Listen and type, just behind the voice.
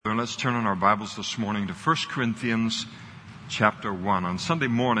Let's turn in our Bibles this morning to 1 Corinthians chapter 1. On Sunday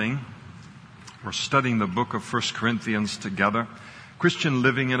morning, we're studying the book of 1 Corinthians together. Christian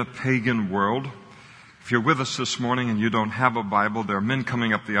living in a pagan world. If you're with us this morning and you don't have a Bible, there are men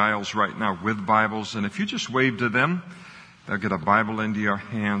coming up the aisles right now with Bibles. And if you just wave to them, they'll get a Bible into your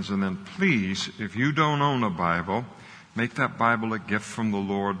hands. And then please, if you don't own a Bible, make that Bible a gift from the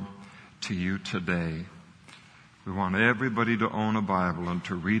Lord to you today. We want everybody to own a Bible and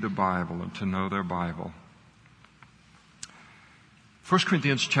to read a Bible and to know their Bible. 1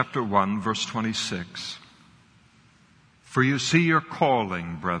 Corinthians chapter 1, verse 26. For you see your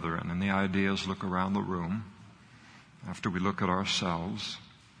calling, brethren. And the idea is look around the room after we look at ourselves.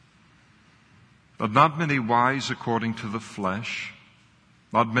 But not many wise according to the flesh,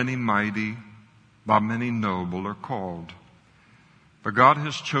 not many mighty, not many noble are called. But God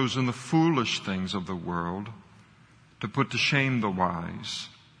has chosen the foolish things of the world to put to shame the wise.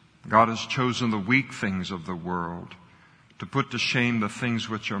 God has chosen the weak things of the world to put to shame the things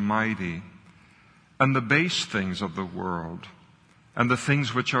which are mighty, and the base things of the world, and the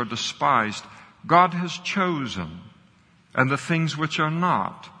things which are despised. God has chosen, and the things which are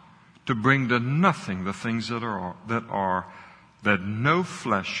not, to bring to nothing the things that are, that no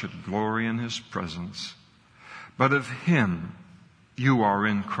flesh should glory in His presence. But of Him you are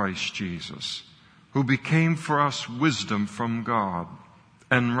in Christ Jesus, who became for us wisdom from God,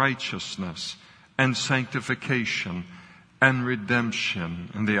 and righteousness, and sanctification, and redemption.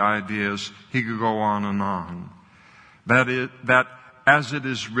 And the idea is, he could go on and on. That as it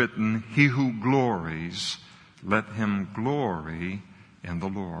is written, he who glories, let him glory in the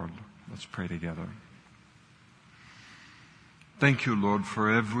Lord. Let's pray together. Thank you, Lord,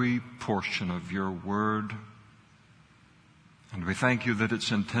 for every portion of your word. And we thank you that it's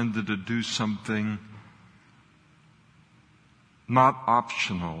intended to do something not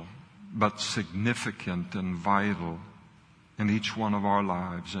optional, but significant and vital in each one of our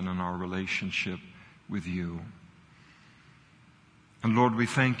lives and in our relationship with you. And Lord, we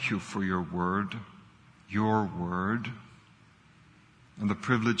thank you for your word, and the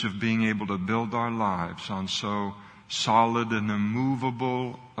privilege of being able to build our lives on so solid and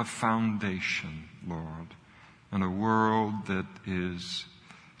immovable a foundation, Lord. In a world that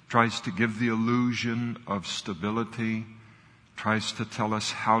tries to give the illusion of stability, tries to tell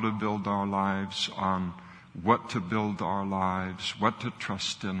us how to build our lives, on what to build our lives, what to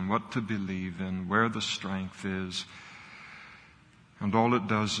trust in, what to believe in, where the strength is. And all it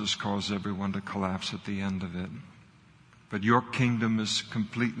does is cause everyone to collapse at the end of it. But your kingdom is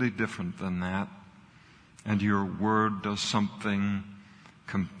completely different than that. And your word does something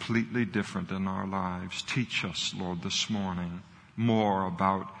completely different in our lives. Teach us, Lord, this morning more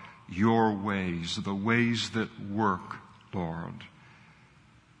about your ways, the ways that work, Lord.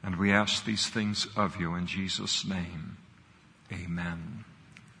 And we ask these things of you in Jesus' name. Amen.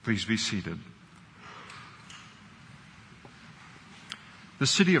 Please be seated. The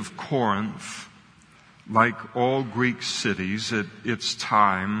city of Corinth, like all Greek cities at its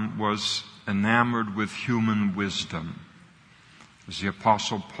time, was enamored with human wisdom. As the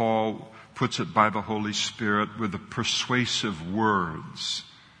Apostle Paul puts it by the Holy Spirit, with the persuasive words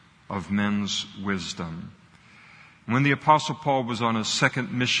of men's wisdom. When the Apostle Paul was on his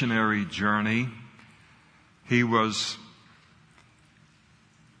second missionary journey, he was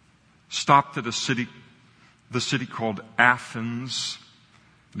stopped at the city called Athens.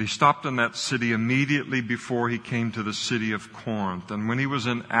 And he stopped in that city immediately before he came to the city of Corinth. And when he was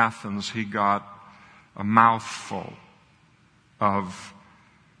in Athens, he got a mouthful of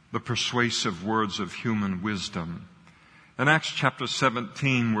the persuasive words of human wisdom. In Acts chapter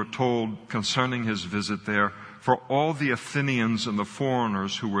 17, we're told concerning his visit there, for all the Athenians and the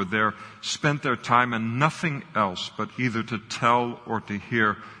foreigners who were there spent their time in nothing else but either to tell or to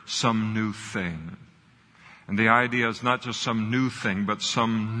hear some new thing. And the idea is not just some new thing, but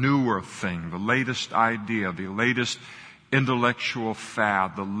some newer thing, the latest idea, the latest intellectual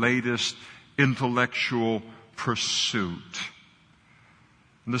fad, the latest intellectual pursuit.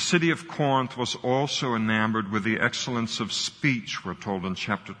 And the city of Corinth was also enamored with the excellence of speech, we're told in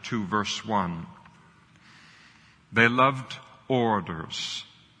chapter 2, verse 1. They loved orators.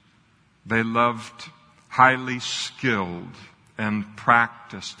 They loved highly skilled and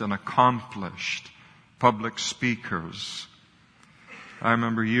practiced and accomplished public speakers. I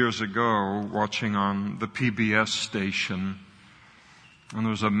remember years ago watching on the PBS station, and there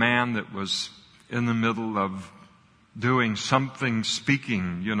was a man that was in the middle of doing something,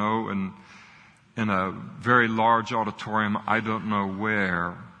 speaking, in a very large auditorium, I don't know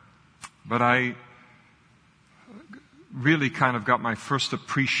where. But I really kind of got my first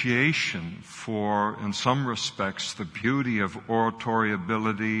appreciation for, in some respects, the beauty of oratory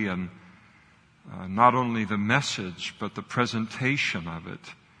ability and not only the message, but the presentation of it.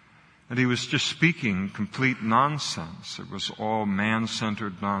 And he was just speaking complete nonsense. It was all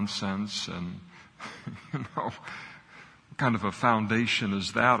man-centered nonsense, and, what kind of a foundation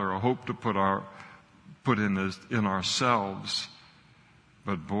is that, or a hope to put in ourselves?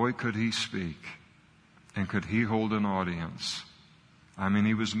 But boy, could he speak. And could he hold an audience? I mean,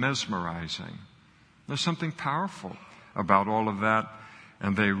 he was mesmerizing. There's something powerful about all of that.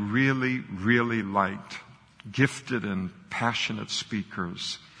 And they really, really liked gifted and passionate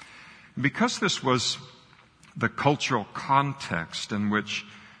speakers. Because this was the cultural context in which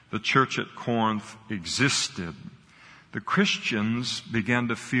the church at Corinth existed, the Christians began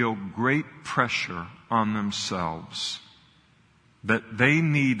to feel great pressure on themselves that they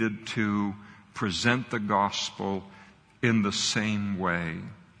needed to present the gospel in the same way.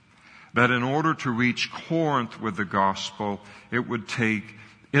 That in order to reach Corinth with the gospel, it would take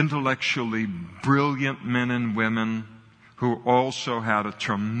intellectually brilliant men and women who also had a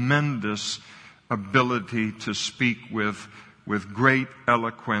tremendous ability to speak with great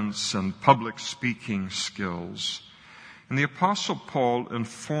eloquence and public speaking skills. And the Apostle Paul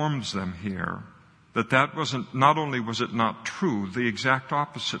informs them here that wasn't, not only was it not true, the exact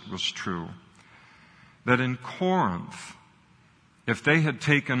opposite was true. That in Corinth, if they had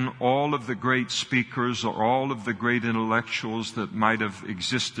taken all of the great speakers or all of the great intellectuals that might have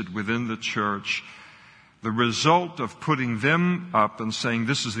existed within the church, the result of putting them up and saying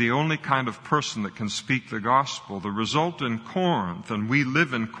this is the only kind of person that can speak the gospel, the result in Corinth, and we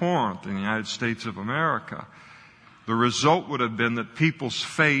live in Corinth in the United States of America, the result would have been that people's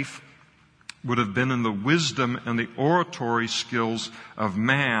faith would have been in the wisdom and the oratory skills of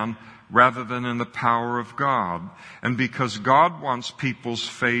man rather than in the power of God. And because God wants people's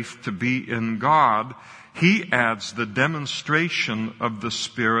faith to be in God, He adds the demonstration of the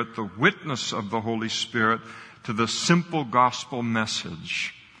Spirit, the witness of the Holy Spirit, to the simple gospel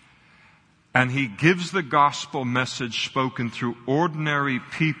message. And He gives the gospel message spoken through ordinary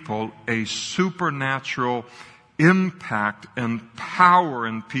people a supernatural impact and power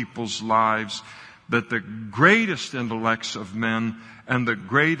in people's lives that the greatest intellects of men and the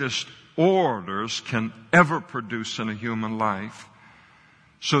greatest orators can ever produce in a human life.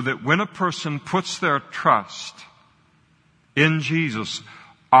 So that when a person puts their trust in Jesus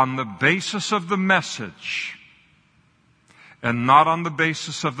on the basis of the message and not on the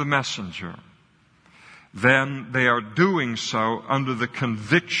basis of the messenger, then they are doing so under the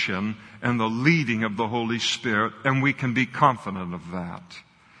conviction and the leading of the Holy Spirit, and we can be confident of that.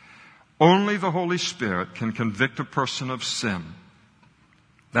 Only the Holy Spirit can convict a person of sin.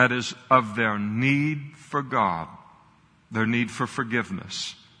 That is, of their need for God, their need for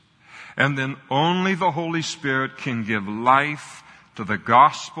forgiveness. And then only the Holy Spirit can give life to the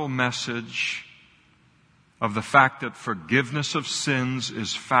gospel message of the fact that forgiveness of sins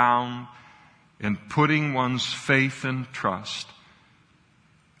is found in putting one's faith and trust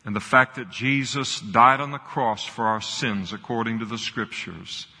in the fact that Jesus died on the cross for our sins according to the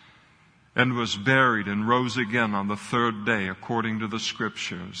Scriptures, and was buried and rose again on the third day according to the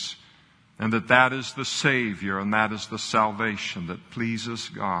Scriptures, and that is the Savior and that is the salvation that pleases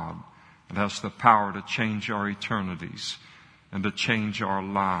God and has the power to change our eternities and to change our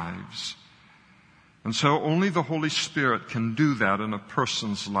lives. And so only the Holy Spirit can do that in a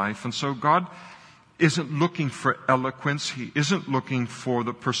person's life. And so God isn't looking for eloquence. He isn't looking for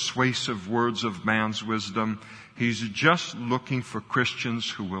the persuasive words of man's wisdom. He's just looking for Christians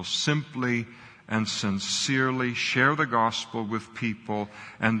who will simply and sincerely share the gospel with people,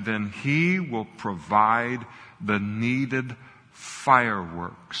 and then He will provide the needed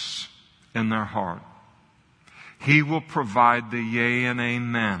fireworks in their heart. He will provide the yea and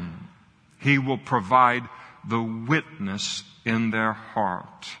amen. He will provide the witness in their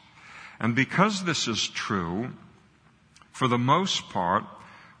heart. And because this is true, for the most part,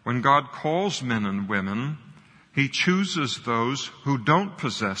 when God calls men and women, He chooses those who don't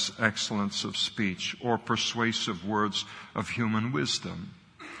possess excellence of speech or persuasive words of human wisdom.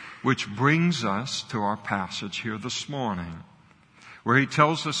 Which brings us to our passage here this morning, where He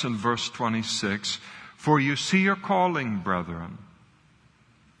tells us in verse 26, "For you see your calling, brethren,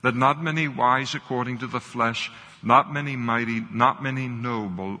 that not many wise according to the flesh, not many mighty, not many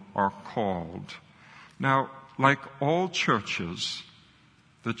noble are called." Now, like all churches,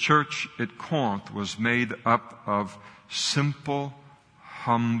 the church at Corinth was made up of simple,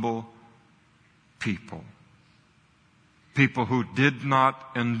 humble people. People who did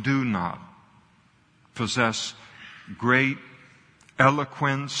not and do not possess great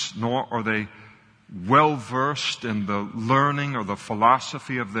eloquence, nor are they well versed in the learning or the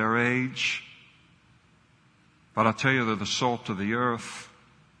philosophy of their age. But I'll tell you, they're the salt of the earth.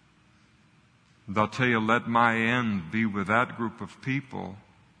 They'll tell you, let my end be with that group of people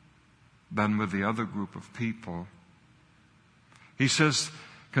than with the other group of people. He says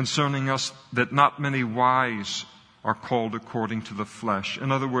concerning us that not many wise are called according to the flesh.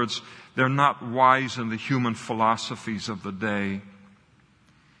 In other words, they're not wise in the human philosophies of the day.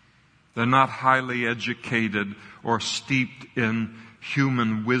 They're not highly educated or steeped in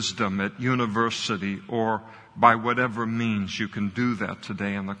human wisdom at university or by whatever means you can do that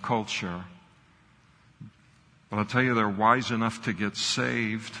today in the culture. But I'll tell you, they're wise enough to get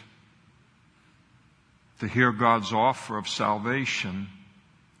saved, to hear God's offer of salvation,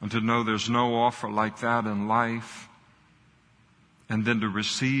 and to know there's no offer like that in life, and then to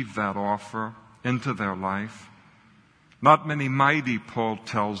receive that offer into their life. Not many mighty, Paul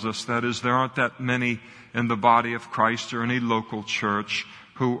tells us. That is, there aren't that many in the body of Christ or any local church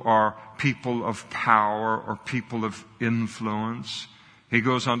who are people of power or people of influence. He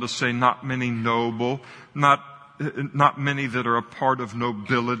goes on to say, not many noble, not many that are a part of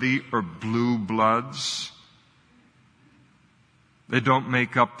nobility or blue bloods. They don't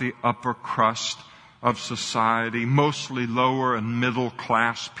make up the upper crust of society, mostly lower and middle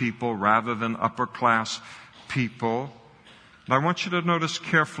class people rather than upper class people. And I want you to notice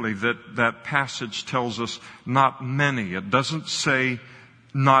carefully that that passage tells us not many. It doesn't say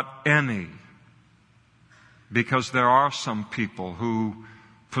not any, because there are some people who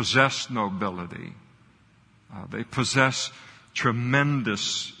possess nobility. They possess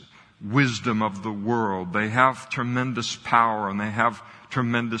tremendous wisdom of the world. They have tremendous power and they have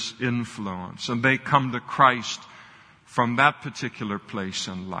tremendous influence. And they come to Christ from that particular place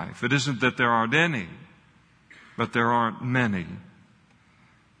in life. It isn't that there aren't any, but there aren't many.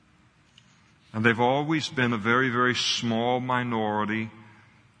 And they've always been a very, very small minority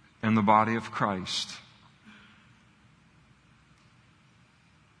in the body of Christ.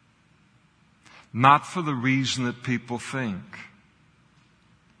 Not for the reason that people think.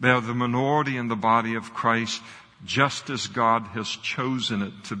 They are the minority in the body of Christ, just as God has chosen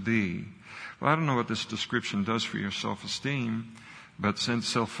it to be. Well, I don't know what this description does for your self-esteem, but since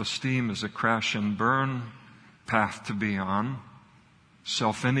self-esteem is a crash and burn path to be on,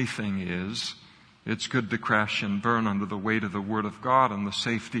 self-anything is, it's good to crash and burn under the weight of the Word of God and the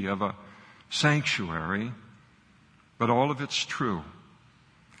safety of a sanctuary. But all of it's true.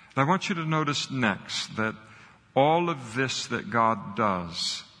 And I want you to notice next that all of this that God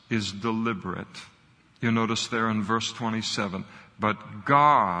does is deliberate. You notice there in verse 27, but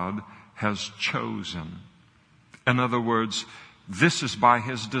God has chosen. In other words, this is by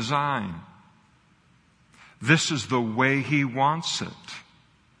His design. This is the way He wants it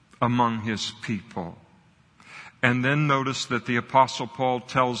among His people. And then notice that the Apostle Paul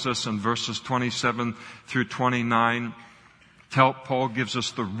tells us in verses 27 through 29, Paul gives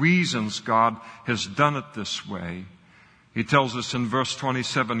us the reasons God has done it this way. He tells us in verse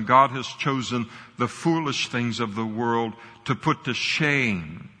 27, God has chosen the foolish things of the world to put to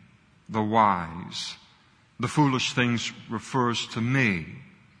shame the wise. The foolish things refers to me.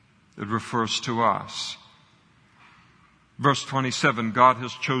 It refers to us. Verse 27, God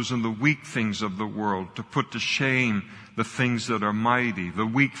has chosen the weak things of the world to put to shame the things that are mighty. The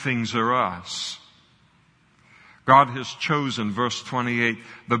weak things are us. God has chosen, verse 28,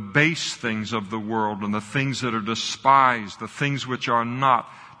 the base things of the world and the things that are despised, the things which are not,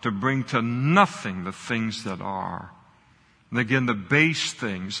 to bring to nothing the things that are. And again, the base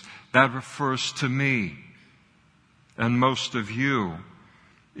things, that refers to me and most of you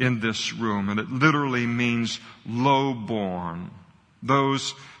in this room. And it literally means low-born.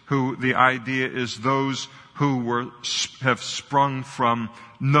 Those who, the idea is those who have sprung from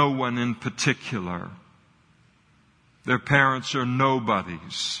no one in particular. Their parents are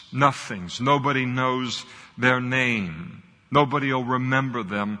nobodies, nothings. Nobody knows their name. Nobody will remember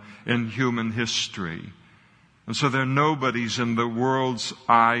them in human history. And so they're nobodies in the world's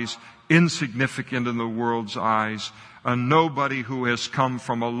eyes, insignificant in the world's eyes, a nobody who has come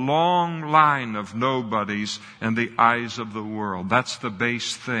from a long line of nobodies in the eyes of the world. That's the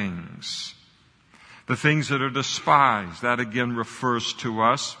base things. The things that are despised, that again refers to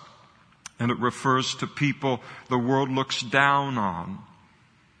us. And it refers to people the world looks down on.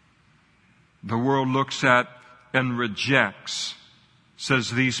 The world looks at and rejects. Says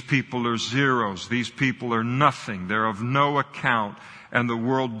these people are zeros. These people are nothing. They're of no account. And the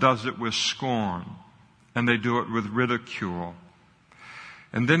world does it with scorn. And they do it with ridicule.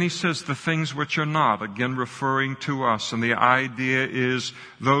 And then he says the things which are not, again referring to us. And the idea is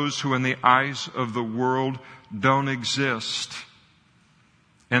those who in the eyes of the world don't exist.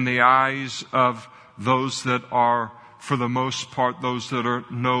 In the eyes of those that are, for the most part, those that are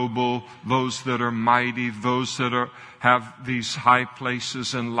noble, those that are mighty, those that have these high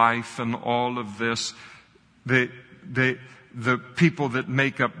places in life and all of this. The people that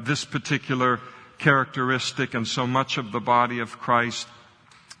make up this particular characteristic and so much of the body of Christ,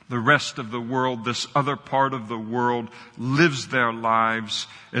 the rest of the world, this other part of the world, lives their lives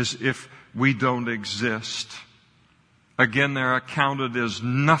as if we don't exist. Again, they're accounted as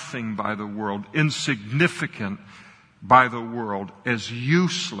nothing by the world, insignificant by the world, as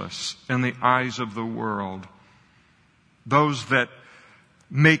useless in the eyes of the world. Those that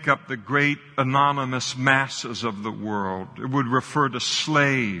make up the great anonymous masses of the world. It would refer to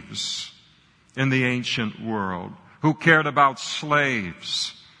slaves in the ancient world. Who cared about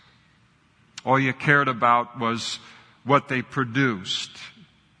slaves? All you cared about was what they produced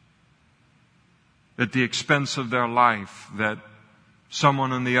at the expense of their life that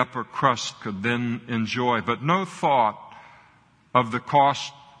someone in the upper crust could then enjoy. But no thought of the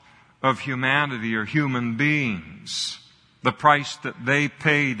cost of humanity or human beings, the price that they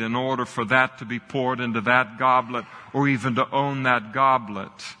paid in order for that to be poured into that goblet or even to own that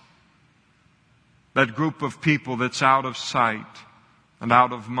goblet. That group of people that's out of sight and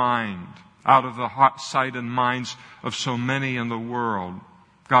out of mind, out of the sight and minds of so many in the world.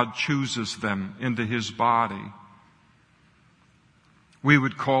 God chooses them into His body. We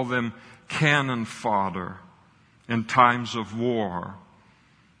would call them cannon fodder in times of war.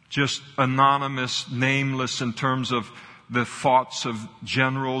 Just anonymous, nameless in terms of the thoughts of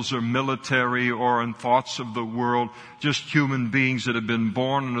generals or military or in thoughts of the world. Just human beings that have been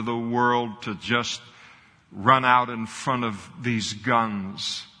born into the world to just run out in front of these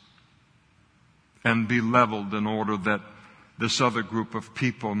guns and be leveled in order that this other group of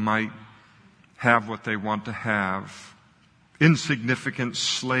people might have what they want to have. Insignificant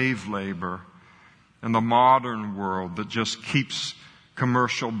slave labor in the modern world that just keeps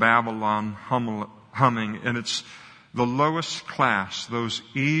commercial Babylon humming. And it's the lowest class, those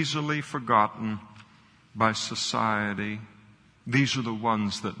easily forgotten by society. These are the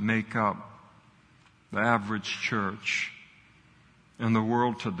ones that make up the average church in the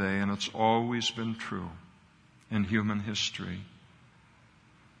world today, and it's always been true in human history.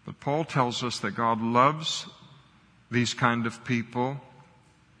 But Paul tells us that God loves these kind of people.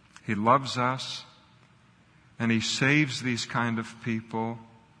 He loves us, and He saves these kind of people,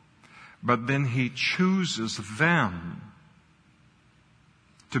 but then He chooses them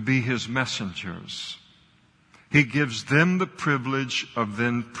to be His messengers. He gives them the privilege of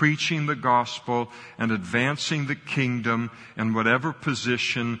then preaching the gospel and advancing the kingdom in whatever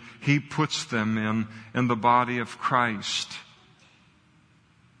position He puts them in the body of Christ.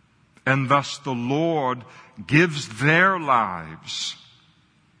 And thus the Lord gives their lives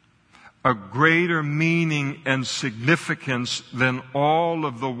a greater meaning and significance than all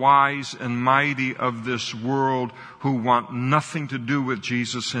of the wise and mighty of this world who want nothing to do with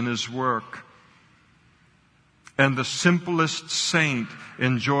Jesus and His work. And the simplest saint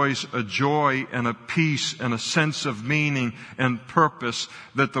enjoys a joy and a peace and a sense of meaning and purpose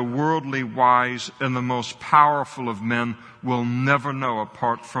that the worldly wise and the most powerful of men will never know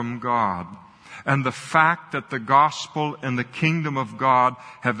apart from God. And the fact that the gospel and the kingdom of God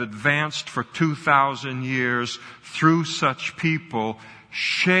have advanced for 2,000 years through such people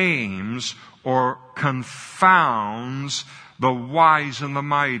shames or confounds the wise and the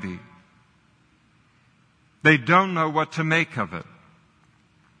mighty. They don't know what to make of it.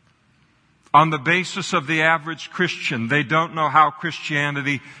 On the basis of the average Christian, they don't know how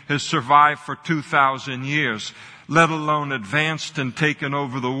Christianity has survived for 2,000 years, let alone advanced and taken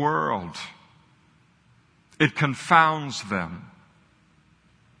over the world. It confounds them.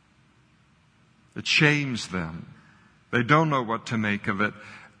 It shames them. They don't know what to make of it.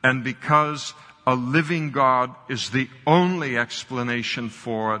 And because a living God is the only explanation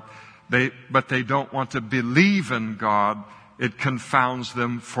for it, but they don't want to believe in God, it confounds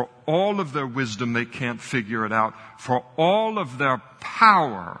them. For all of their wisdom, they can't figure it out. For all of their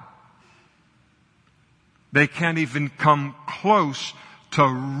power, they can't even come close to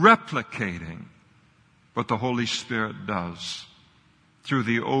replicating what the Holy Spirit does through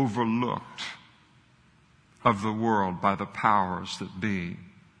the overlooked of the world by the powers that be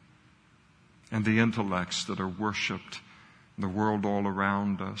and the intellects that are worshipped in the world all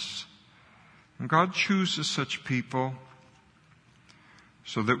around us. And God chooses such people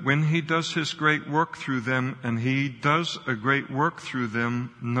so that when He does His great work through them, and He does a great work through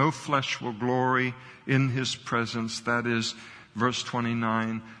them, no flesh will glory in His presence. That is, verse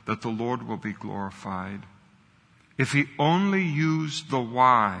 29, that the Lord will be glorified. If He only used the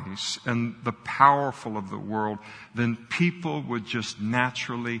wise and the powerful of the world, then people would just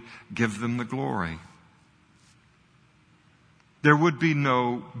naturally give them the glory. There would be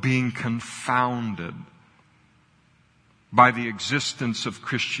no being confounded by the existence of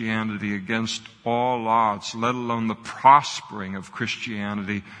Christianity against all odds, let alone the prospering of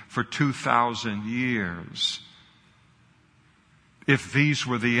Christianity for 2,000 years. If these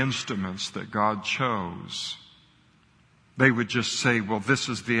were the instruments that God chose, they would just say, well, this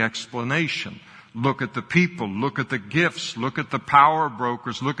is the explanation. Look at the people, look at the gifts, look at the power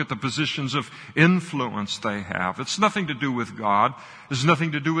brokers, look at the positions of influence they have. It's nothing to do with God. It's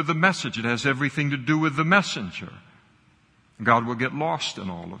nothing to do with the message. It has everything to do with the messenger. God will get lost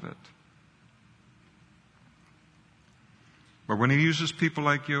in all of it. But when He uses people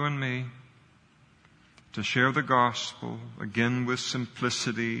like you and me to share the gospel, again with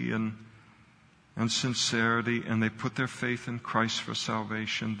simplicity and sincerity, and they put their faith in Christ for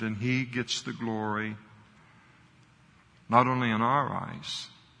salvation, then He gets the glory, not only in our eyes,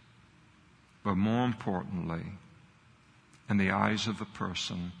 but more importantly, in the eyes of the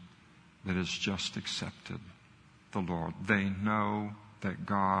person that has just accepted the Lord. They know that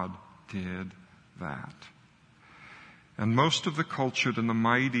God did that. And most of the cultured and the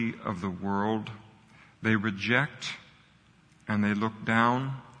mighty of the world, they reject and they look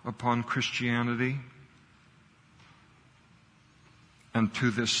down upon Christianity. And to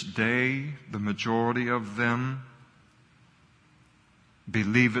this day, the majority of them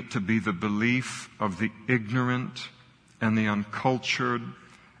believe it to be the belief of the ignorant and the uncultured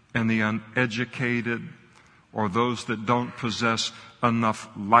and the uneducated, or those that don't possess enough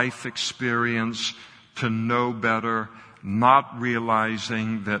life experience to know better, not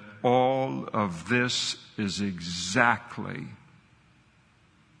realizing that all of this is exactly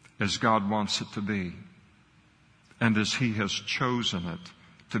as God wants it to be, and as He has chosen it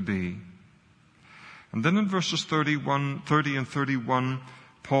to be. And then in verses 30 and 31,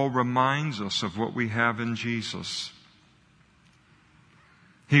 Paul reminds us of what we have in Jesus.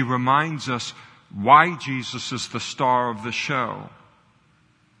 He reminds us why Jesus is the star of the show,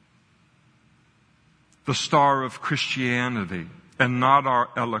 the star of Christianity, and not our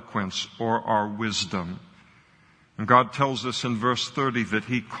eloquence or our wisdom. And God tells us in verse 30 that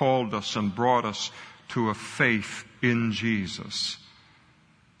He called us and brought us to a faith in Jesus.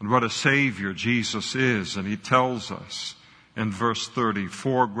 And what a Savior Jesus is. And He tells us in verse 30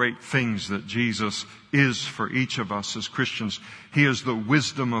 four great things that Jesus is for each of us as Christians. He is the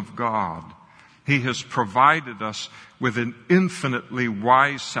wisdom of God. He has provided us with an infinitely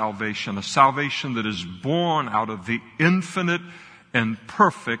wise salvation, a salvation that is born out of the infinite and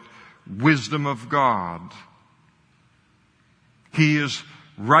perfect wisdom of God. He is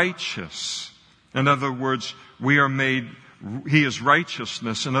righteous. In other words, He is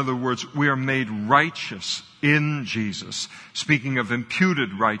righteousness. In other words, we are made righteous in Jesus. Speaking of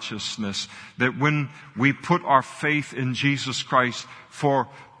imputed righteousness, that when we put our faith in Jesus Christ,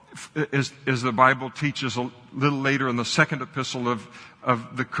 as the Bible teaches a little later in the second epistle of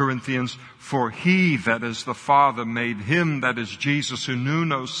the Corinthians, for He, that is the Father, made Him, that is Jesus, who knew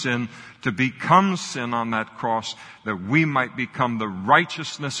no sin, to become sin on that cross, that we might become the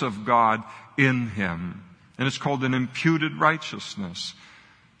righteousness of God in Him. And it's called an imputed righteousness.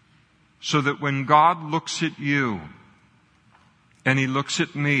 So that when God looks at you and He looks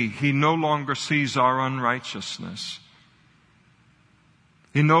at me, He no longer sees our unrighteousness.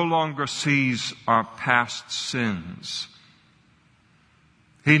 He no longer sees our past sins.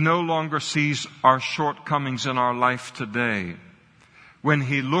 He no longer sees our shortcomings in our life today. When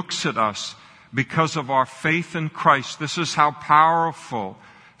He looks at us because of our faith in Christ, this is how powerful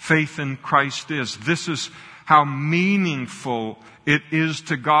faith in Christ is. This is how meaningful it is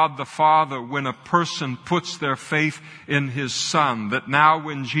to God the Father when a person puts their faith in His Son. That now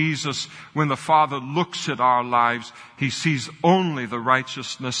when the Father looks at our lives, He sees only the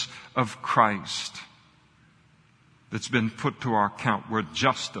righteousness of Christ that's been put to our account. We're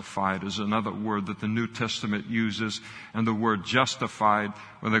justified is another word that the New Testament uses. And the word justified,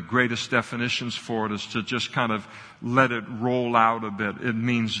 one of the greatest definitions for it is to just kind of let it roll out a bit. It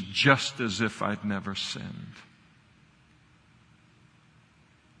means just as if I'd never sinned.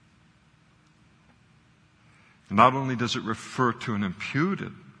 Not only does it refer to an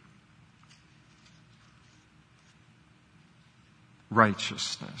imputed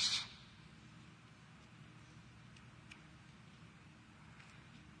righteousness,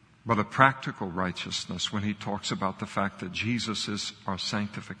 but a practical righteousness when he talks about the fact that Jesus is our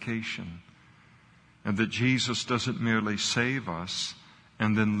sanctification and that Jesus doesn't merely save us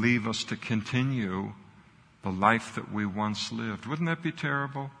and then leave us to continue the life that we once lived. Wouldn't that be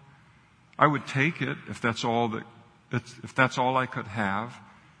terrible? I would take it if that's all I could have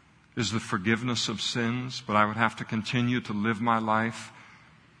is the forgiveness of sins, but I would have to continue to live my life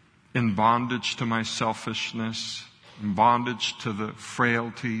in bondage to my selfishness, in bondage to the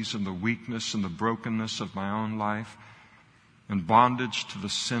frailties and the weakness and the brokenness of my own life, in bondage to the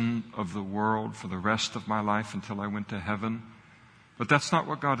sin of the world for the rest of my life until I went to heaven. But that's not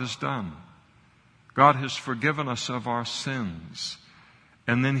what God has done. God has forgiven us of our sins,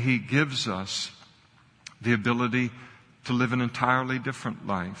 and then he gives us the ability to live an entirely different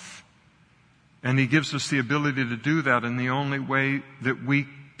life. And he gives us the ability to do that in the only way that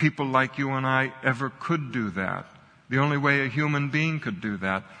people like you and I ever could do that. The only way a human being could do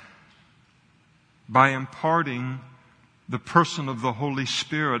that. By imparting the person of the Holy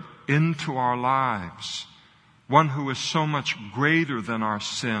Spirit into our lives. One who is so much greater than our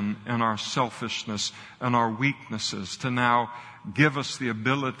sin and our selfishness and our weaknesses, to now give us the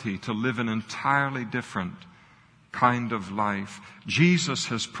ability to live an entirely different kind of life. Jesus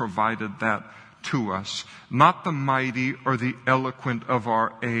has provided that to us. Not the mighty or the eloquent of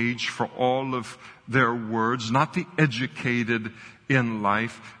our age for all of their words, not the educated in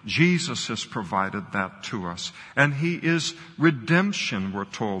life. Jesus has provided that to us. And he is redemption, we're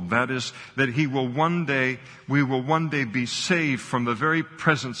told. That is, that we will one day be saved from the very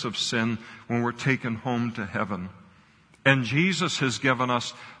presence of sin when we're taken home to heaven. And Jesus has given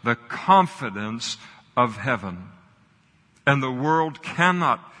us the confidence of heaven. And the world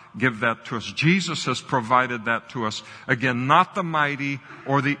cannot give that to us. Jesus has provided that to us. Again, not the mighty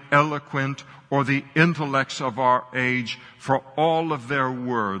or the eloquent or the intellects of our age for all of their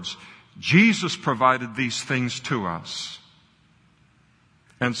words. Jesus provided these things to us.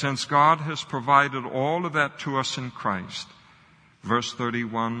 And since God has provided all of that to us in Christ, verse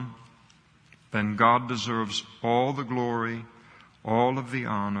 31, then God deserves all the glory, all of the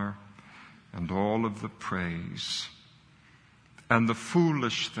honor, and all of the praise. And the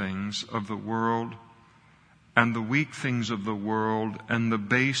foolish things of the world and the weak things of the world and the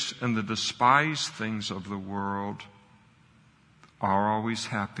base and the despised things of the world are always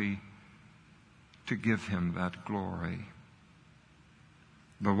happy to give him that glory.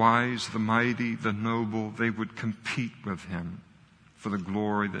 The wise, the mighty, the noble, they would compete with him for the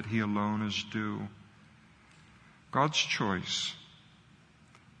glory that he alone is due. God's choice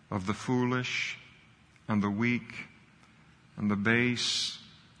of the foolish and the weak and the base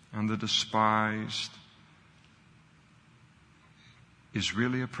and the despised is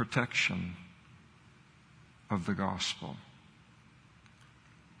really a protection of the gospel.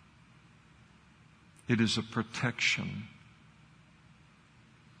 It is a protection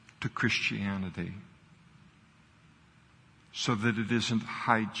to Christianity so that it isn't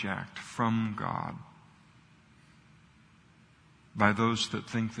hijacked from God by those that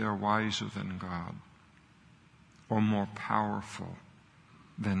think they're wiser than God or more powerful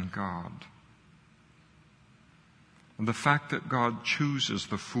than God. And the fact that God chooses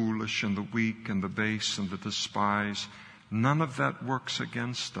the foolish and the weak and the base and the despised, none of that works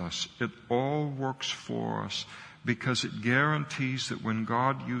against us. It all works for us because it guarantees that when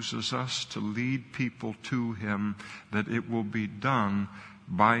God uses us to lead people to him, that it will be done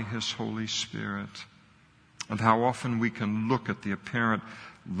by his Holy Spirit. And how often we can look at the apparent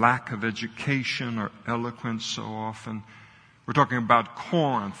lack of education or eloquence so often. We're talking about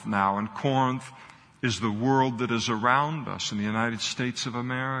Corinth now, and Corinth is the world that is around us in the United States of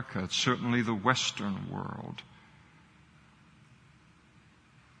America. It's certainly the Western world.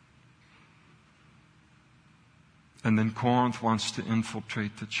 And then Corinth wants to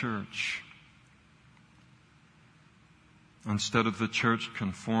infiltrate the church. Instead of the church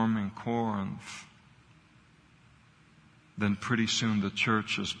conforming Corinth, then pretty soon the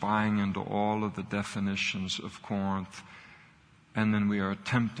church is buying into all of the definitions of Corinth. And then we are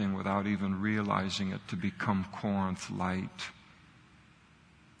attempting, without even realizing it, to become Corinth light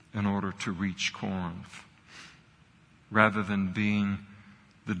in order to reach Corinth, rather than being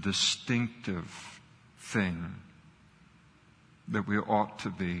the distinctive thing that we ought to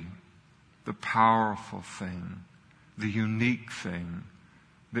be, the powerful thing, the unique thing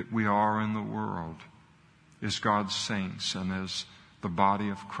that we are in the world as God's saints and as the body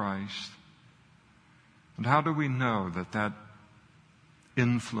of Christ. And how do we know that that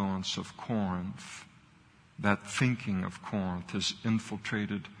influence of Corinth, that thinking of Corinth, has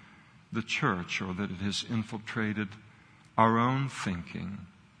infiltrated the church, or that it has infiltrated our own thinking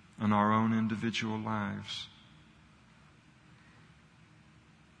in our own individual lives.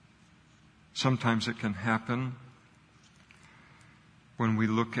 Sometimes it can happen when we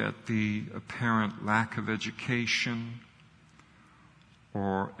look at the apparent lack of education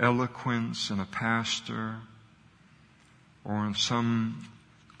or eloquence in a pastor or in some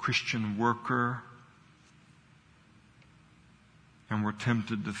Christian worker, and we're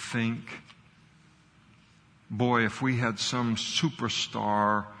tempted to think, boy, if we had some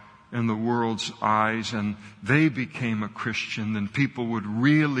superstar in the world's eyes and they became a Christian, then people would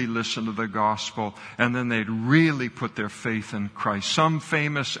really listen to the gospel and then they'd really put their faith in Christ. Some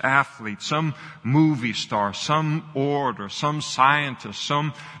famous athlete, some movie star, some orator, some scientist,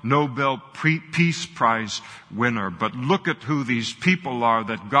 some Nobel Peace Prize winner. But look at who these people are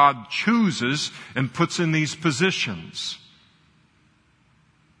that God chooses and puts in these positions.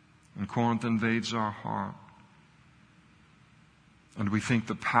 And Corinth invades our heart. And we think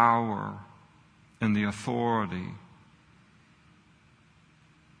the power and the authority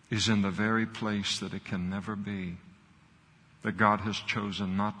is in the very place that it can never be, that God has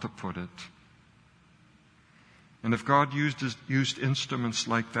chosen not to put it. And if God used instruments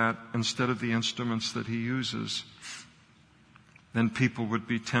like that instead of the instruments that He uses, then people would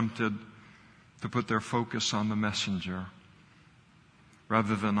be tempted to put their focus on the messenger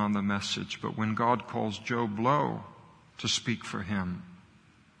rather than on the message. But when God calls Joe Blow to speak for Him,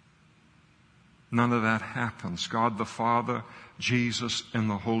 none of that happens. God the Father, Jesus, and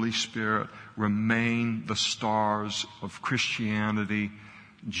the Holy Spirit remain the stars of Christianity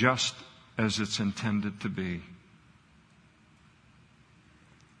just as it's intended to be.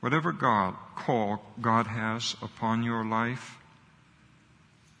 Whatever call God has upon your life,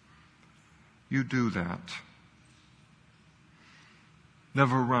 you do that.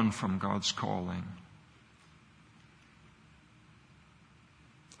 Never run from God's calling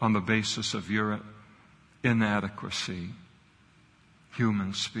on the basis of your inadequacy,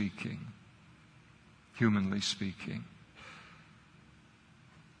 humanly speaking.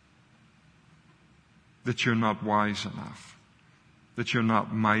 That you're not wise enough, that you're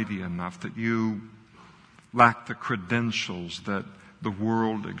not mighty enough, that you lack the credentials that the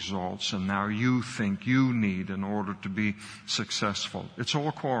world exalts and now you think you need in order to be successful. It's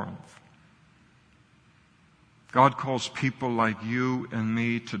all Corinth. God calls people like you and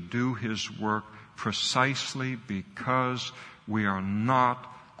me to do His work precisely because we are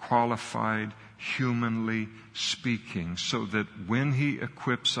not qualified, humanly speaking, so that when He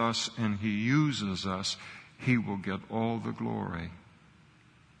equips us and He uses us, He will get all the glory.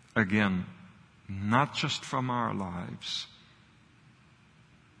 Again, not just from our lives,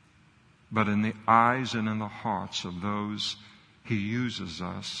 but in the eyes and in the hearts of those He uses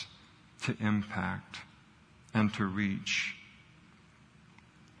us to impact and to reach.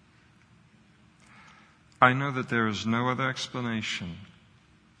 I know that there is no other explanation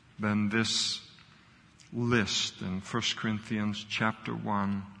than this list in 1 Corinthians chapter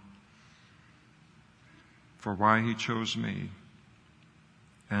 1 for why He chose me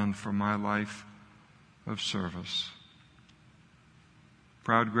and for my life of service.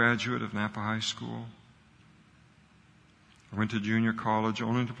 Proud graduate of Napa High School. I went to junior college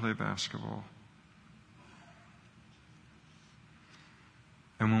only to play basketball.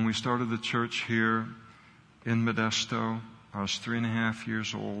 And when we started the church here in Modesto, I was 3.5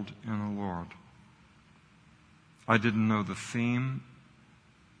 years old in the Lord. I didn't know the theme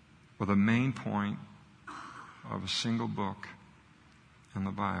or the main point of a single book in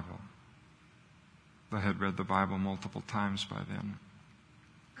the Bible. I had read the Bible multiple times by then.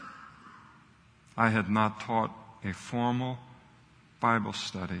 I had not taught a formal Bible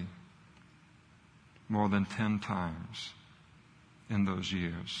study more than 10 times in those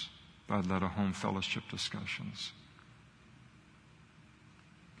years. I'd led a home fellowship discussions.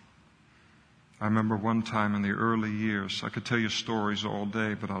 I remember one time in the early years, I could tell you stories all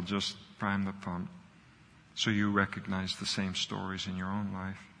day, but I'll just prime the pump so you recognize the same stories in your own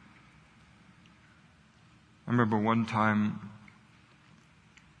life. I remember one time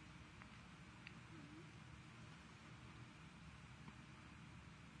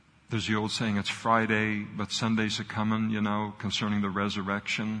there's the old saying, it's Friday, but Sundays are coming, concerning the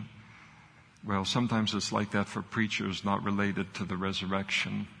resurrection. Well, sometimes it's like that for preachers not related to the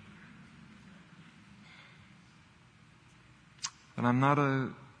resurrection. And I'm not a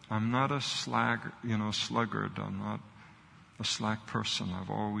sluggard. I'm not a slack person. I've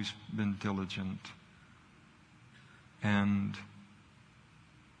always been diligent. And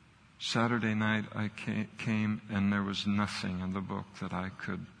Saturday night I came and there was nothing in the book that I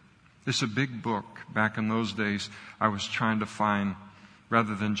could. It's a big book. Back in those days, I was trying to find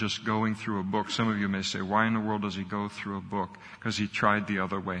rather than just going through a book. Some of you may say, why in the world does he go through a book? Because he tried the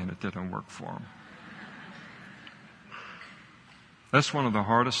other way and it didn't work for him. That's one of the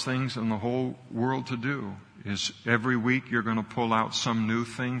hardest things in the whole world to do, is every week you're going to pull out some new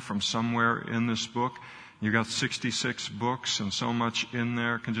thing from somewhere in this book. You got 66 books and so much in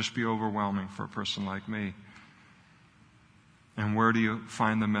there, it can just be overwhelming for a person like me. And where do you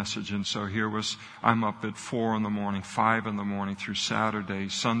find the message? And so I'm up at 4 a.m, 5 a.m, through Saturday.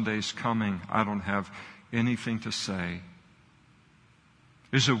 Sunday's coming. I don't have anything to say.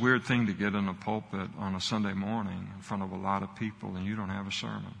 It's a weird thing to get in a pulpit on a Sunday morning in front of a lot of people and you don't have a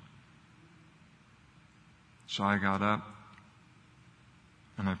sermon. So I got up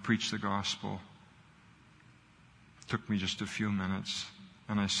and I preached the gospel. It took me just a few minutes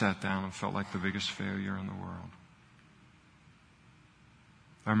and I sat down and felt like the biggest failure in the world.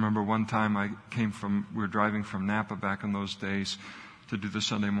 I remember one time we were driving from Napa back in those days to do the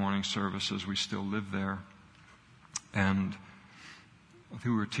Sunday morning services. We still lived there. And I think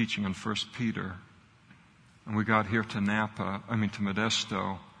we were teaching on 1 Peter. And we got here to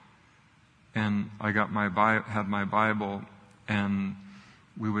Modesto. And I had my Bible, and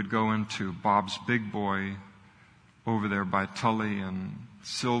we would go into Bob's Big Boy over there by Tully and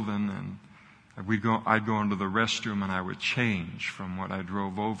Sylvan, and I'd go into the restroom and I would change from what I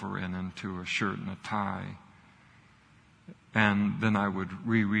drove over into a shirt and a tie. And then I would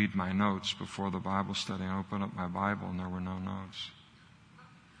reread my notes before the Bible study. I opened up my Bible and there were no notes.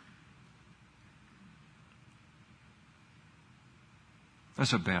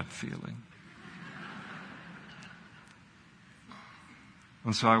 That's a bad feeling.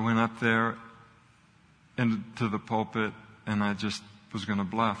 And so I went up there into the pulpit and I just was going to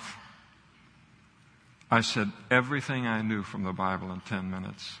bluff. I said everything I knew from the Bible in 10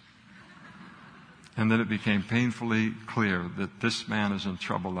 minutes. And then it became painfully clear that this man is in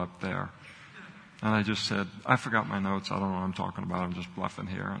trouble up there. And I just said, I forgot my notes. I don't know what I'm talking about. I'm just bluffing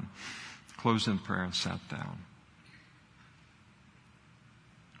here. And closed in prayer and sat down.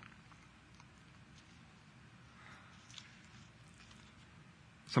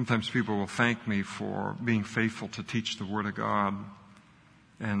 Sometimes people will thank me for being faithful to teach the Word of God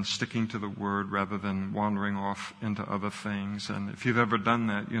and sticking to the Word rather than wandering off into other things. And if you've ever done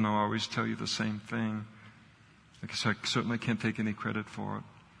that, I always tell you the same thing. Because I certainly can't take any credit for it.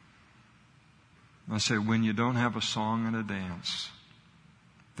 I say, when you don't have a song and a dance,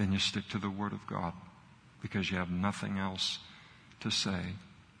 then you stick to the Word of God because you have nothing else to say.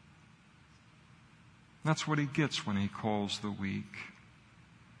 That's what He gets when He calls the weak.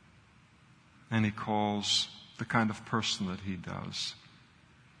 And He calls the kind of person that He does.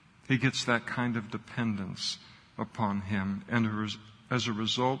 He gets that kind of dependence upon Him. And as a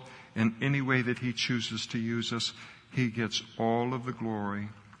result, in any way that He chooses to use us, He gets all of the glory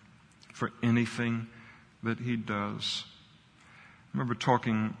for anything that He does. I remember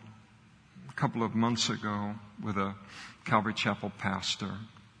talking a couple of months ago with a Calvary Chapel pastor.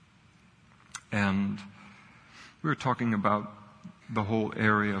 And we were talking about the whole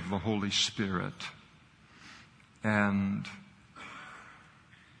area of the Holy Spirit. And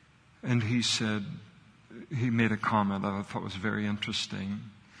he said, he made a comment that I thought was very interesting.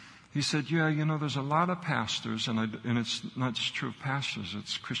 He said, there's a lot of pastors, and it's not just true of pastors,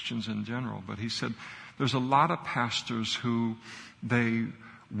 it's Christians in general, but he said, there's a lot of pastors who they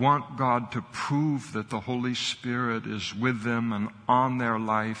want God to prove that the Holy Spirit is with them and on their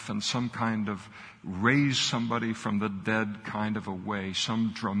life in some kind of raise somebody from the dead kind of a way,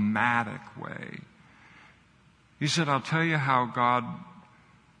 some dramatic way. He said, I'll tell you how God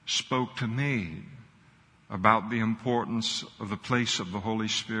spoke to me about the importance of the place of the Holy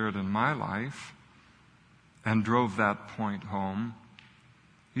Spirit in my life and drove that point home.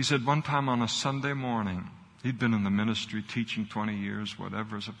 He said one time on a Sunday morning, he'd been in the ministry teaching 20 years,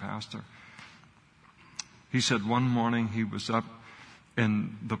 whatever, as a pastor. He said one morning he was up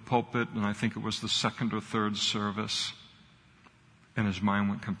in the pulpit, and I think it was the second or third service, and his mind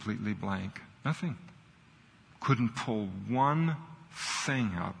went completely blank. Nothing. Couldn't pull one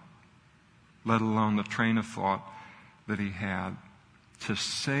thing up, let alone the train of thought that he had. To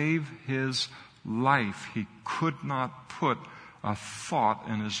save his life, he could not put a thought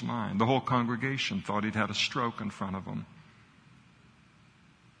in his mind. The whole congregation thought he'd had a stroke in front of him.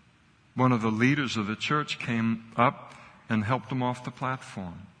 One of the leaders of the church came up and helped him off the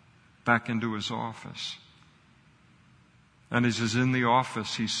platform, back into his office. And as he's in the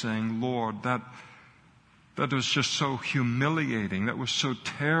office, he's saying, Lord, that was just so humiliating. That was so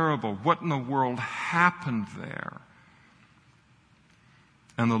terrible. What in the world happened there?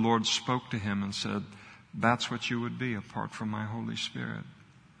 And the Lord spoke to him and said, That's what you would be apart from my Holy Spirit.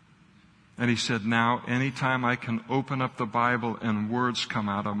 And he said, now, anytime I can open up the Bible and words come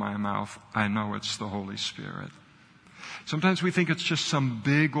out of my mouth, I know it's the Holy Spirit. Sometimes we think it's just some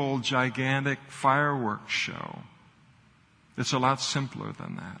big old gigantic fireworks show. It's a lot simpler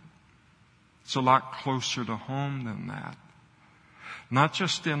than that. It's a lot closer to home than that. Not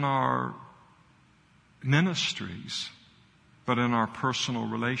just in our ministries, but in our personal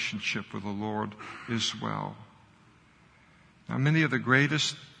relationship with the Lord as well. Now, many of the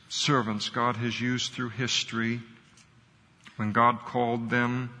greatest servants God has used through history, when God called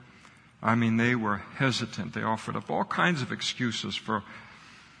them, they were hesitant. They offered up all kinds of excuses for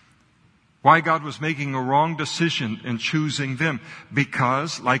why God was making a wrong decision in choosing them.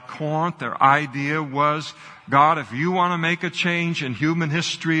 Because, like Corinth, their idea was, God, if you want to make a change in human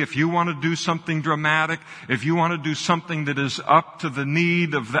history, if you want to do something dramatic, if you want to do something that is up to the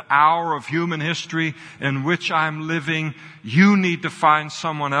need of the hour of human history in which I'm living, you need to find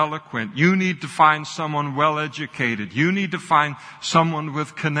someone eloquent. You need to find someone well-educated. You need to find someone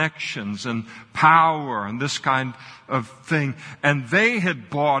with connections and power and this kind of thing. And they had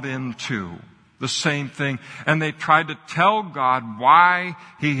bought into the same thing. And they tried to tell God why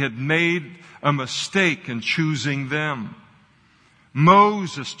He had made a mistake in choosing them.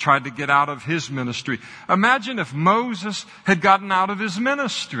 Moses tried to get out of his ministry. Imagine if Moses had gotten out of his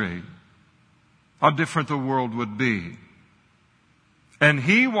ministry. How different the world would be. And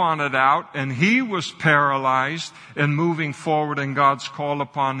he wanted out, and he was paralyzed in moving forward in God's call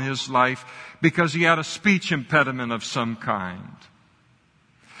upon his life because he had a speech impediment of some kind.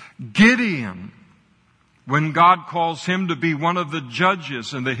 Gideon, when God calls him to be one of the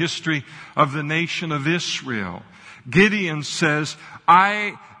judges in the history of the nation of Israel, Gideon says,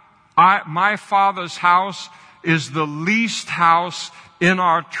 my father's house is the least house in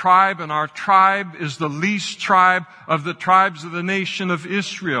our tribe, and our tribe is the least tribe of the tribes of the nation of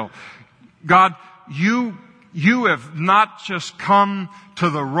Israel. God, you have not just come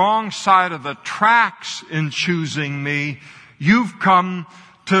to the wrong side of the tracks in choosing me. You've come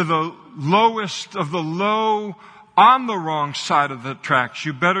to the lowest of the low on the wrong side of the tracks.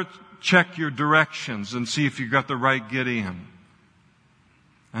 You better check your directions and see if you got the right Gideon.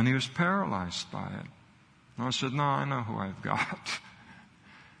 And he was paralyzed by it. And I said, no, I know who I've got.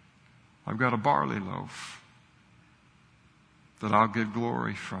 I've got a barley loaf that I'll get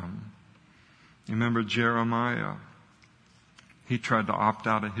glory from. You remember Jeremiah? He tried to opt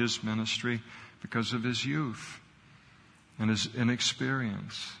out of his ministry because of his youth and his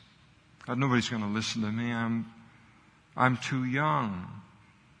inexperience. God, nobody's going to listen to me. I'm too young.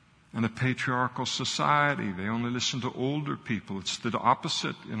 In a patriarchal society, they only listen to older people. It's the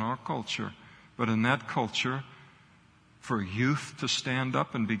opposite in our culture. But in that culture, for youth to stand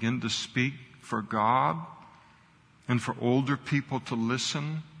up and begin to speak for God and for older people to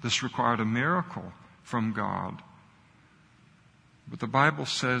listen, this required a miracle from God. But the Bible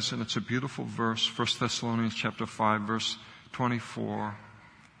says, and it's a beautiful verse, 1 Thessalonians chapter 5, verse 24,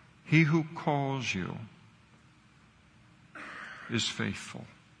 He who calls you is faithful,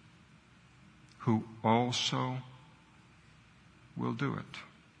 who also will do it.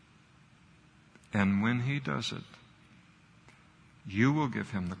 And when He does it, you will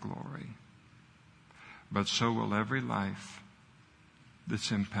give Him the glory. But so will every life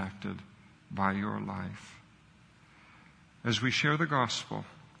that's impacted by your life. As we share the gospel,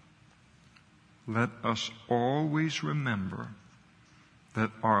 let us always remember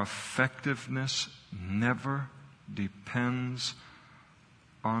that our effectiveness never depends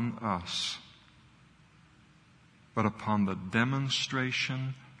on us, but upon the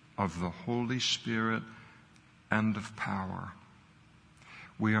demonstration of the Holy Spirit and of power.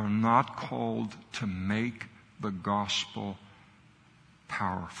 We are not called to make the gospel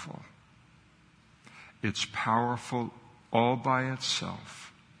powerful. It's powerful all by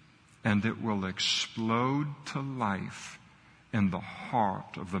itself, and it will explode to life in the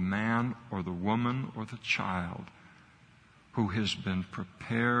heart of the man or the woman or the child who has been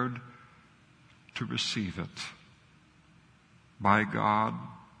prepared to receive it by God,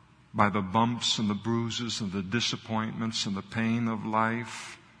 by the bumps and the bruises and the disappointments and the pain of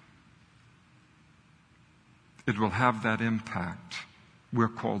life. It will have that impact. We're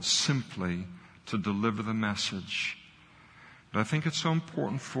called simply to deliver the message. But I think it's so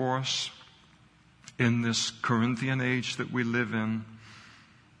important for us in this Corinthian age that we live in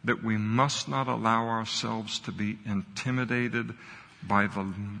that we must not allow ourselves to be intimidated by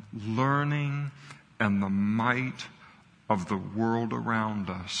the learning and the might of the world around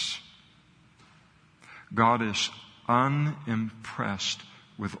us. God is unimpressed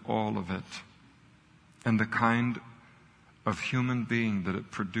with all of it. and the kind of human being that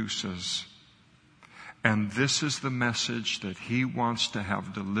it produces. And this is the message that He wants to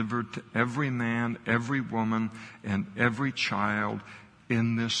have delivered to every man, every woman, and every child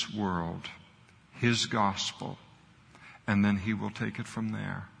in this world. His gospel. And then He will take it from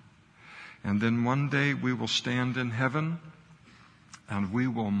there. And then one day we will stand in heaven and we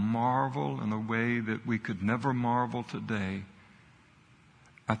will marvel in a way that we could never marvel today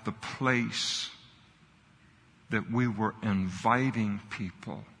at the place that we were inviting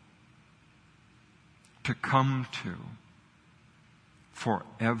people to come to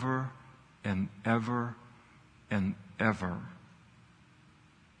forever and ever and ever,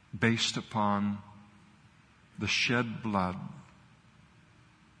 based upon the shed blood,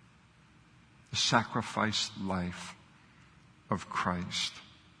 the sacrificed life of Christ.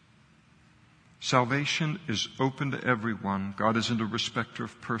 Salvation is open to everyone. God isn't a respecter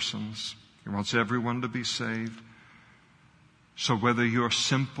of persons. He wants everyone to be saved. So whether you're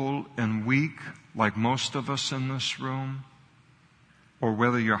simple and weak, like most of us in this room, or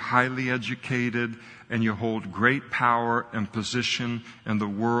whether you're highly educated and you hold great power and position in the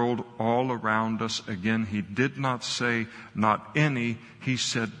world all around us, again, He did not say not any, He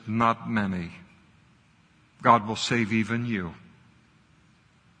said not many. God will save even you,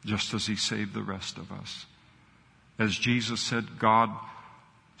 just as He saved the rest of us. As Jesus said, God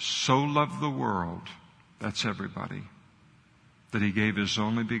so loved the world, that's everybody, that He gave His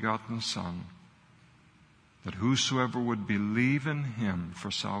only begotten Son, that whosoever would believe in Him for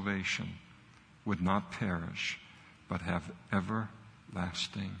salvation would not perish, but have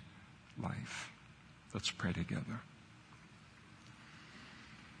everlasting life. Let's pray together.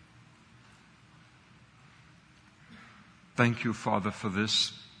 Thank You, Father, for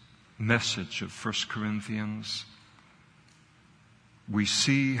this message of 1 Corinthians. We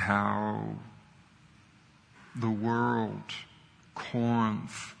see how the world,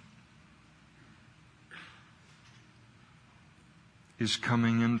 Corinth, is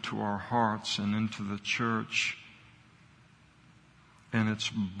coming into our hearts and into the church, and it's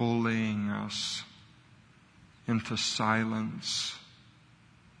bullying us into silence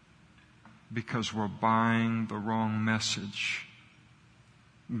because we're buying the wrong message,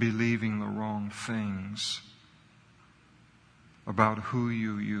 believing the wrong things about who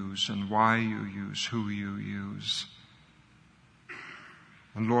You use and why You use who You use.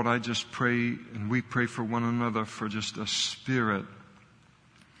 And Lord, I just pray, and we pray for one another, for just a spirit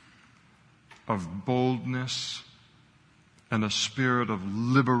of boldness and a spirit of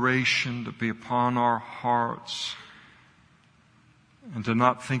liberation to be upon our hearts, and to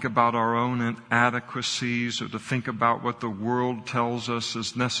not think about our own inadequacies or to think about what the world tells us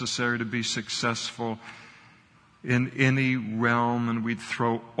is necessary to be successful in any realm, and we'd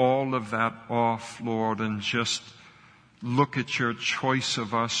throw all of that off, Lord, and just look at Your choice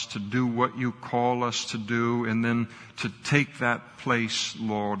of us to do what You call us to do, and then to take that place,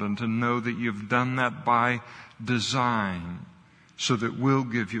 Lord, and to know that You've done that by design so that we'll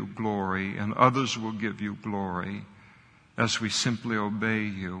give You glory and others will give You glory as we simply obey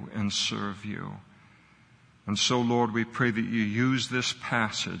You and serve You. And so, Lord, we pray that You use this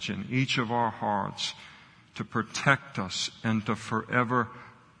passage in each of our hearts to protect us and to forever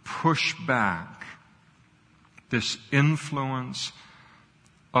push back this influence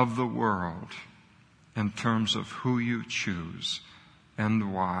of the world in terms of who You choose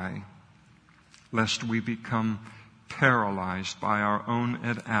and why, lest we become paralyzed by our own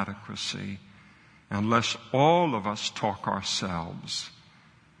inadequacy, and lest all of us talk ourselves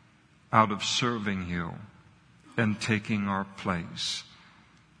out of serving You and taking our place.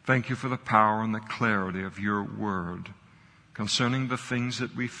 Thank You for the power and the clarity of Your word concerning the things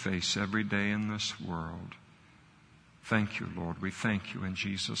that we face every day in this world. Thank You, Lord. We thank You in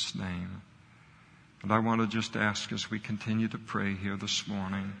Jesus' name. And I want to just ask, as we continue to pray here this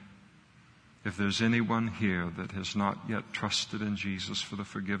morning, if there's anyone here that has not yet trusted in Jesus for the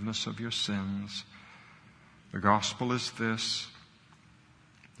forgiveness of your sins, the gospel is this,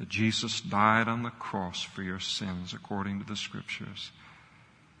 that Jesus died on the cross for your sins according to the Scriptures.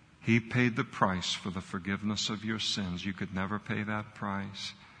 He paid the price for the forgiveness of your sins. You could never pay that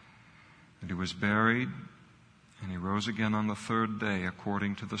price. And He was buried, and He rose again on the third day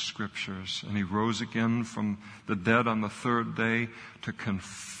according to the Scriptures. And He rose again from the dead on the third day to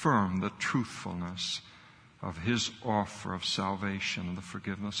confirm the truthfulness of His offer of salvation and the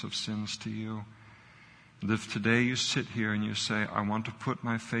forgiveness of sins to you. And if today you sit here and you say, I want to put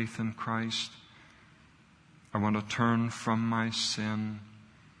my faith in Christ, I want to turn from my sin,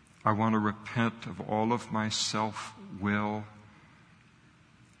 I want to repent of all of my self-will,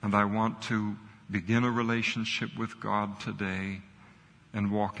 and I want to begin a relationship with God today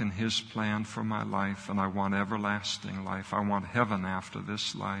and walk in His plan for my life, and I want everlasting life. I want heaven after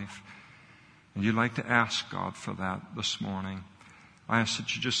this life. And you'd like to ask God for that this morning, I ask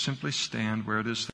that you just simply stand where it is